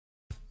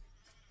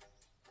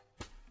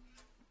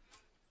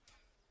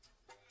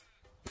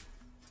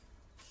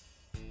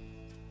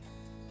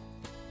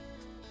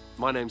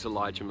My name's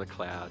Elijah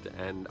McLeod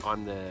and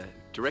I'm the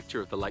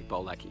director of the Lake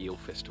Bolac Eel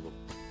Festival,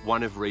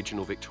 one of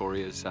regional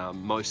Victoria's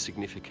most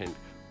significant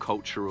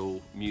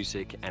cultural,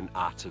 music and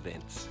arts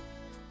events.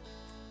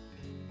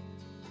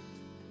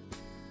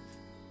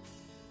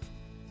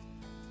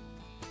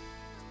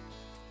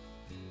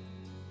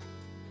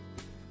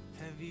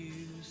 Have you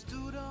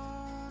stood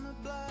on a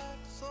black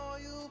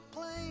soil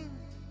plain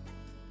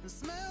and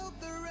smelled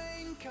the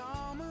rain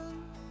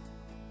coming?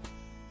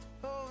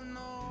 Oh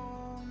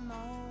no,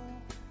 no.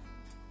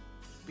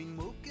 Been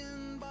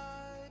woken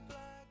by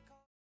black.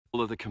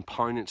 All of the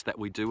components that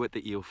we do at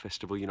the Eel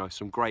Festival, you know,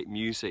 some great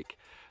music,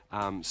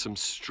 some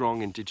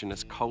strong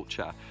Indigenous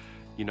culture,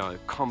 you know,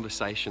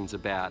 conversations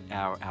about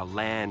our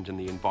land and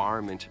the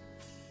environment.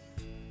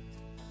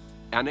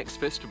 Our next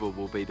festival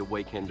will be the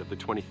weekend of the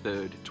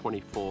 23rd,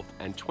 24th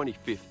and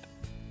 25th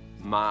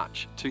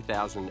March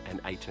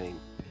 2018.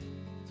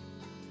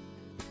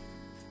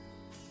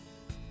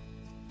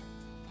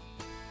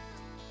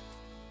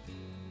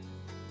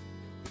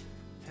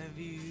 Have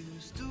you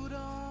stood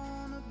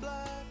on a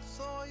black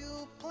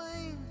soil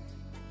plain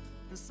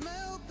and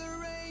smelled the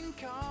rain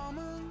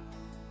coming?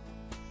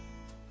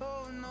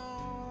 Oh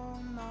no,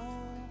 no.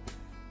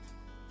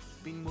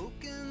 Been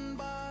woken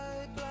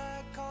by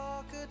black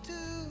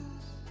cockatoos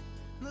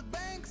on the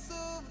banks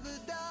of the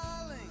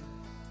Darling.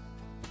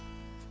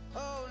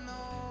 Oh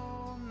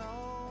no,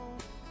 no.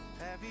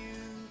 Have you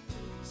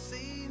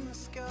seen the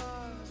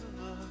scars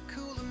of a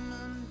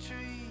coolerman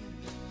tree?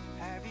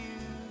 Have you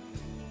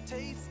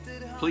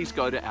tasted honey? Please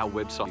go to our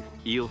website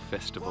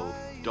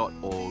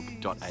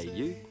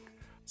eelfestival.org.au.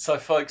 So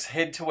folks,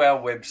 head to our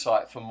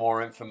website for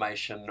more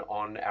information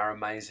on our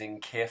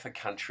amazing Care for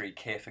Country,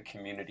 Care for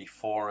Community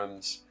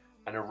forums,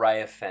 an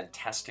array of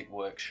fantastic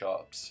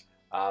workshops,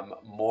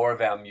 more of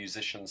our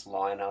musicians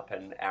lineup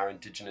and our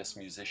Indigenous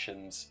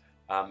musicians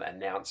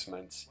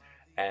announcements,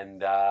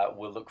 and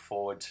we'll look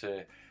forward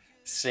to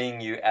seeing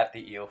you at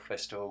the Eel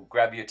Festival.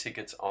 Grab your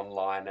tickets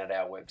online at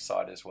our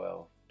website as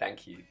well.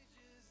 Thank you.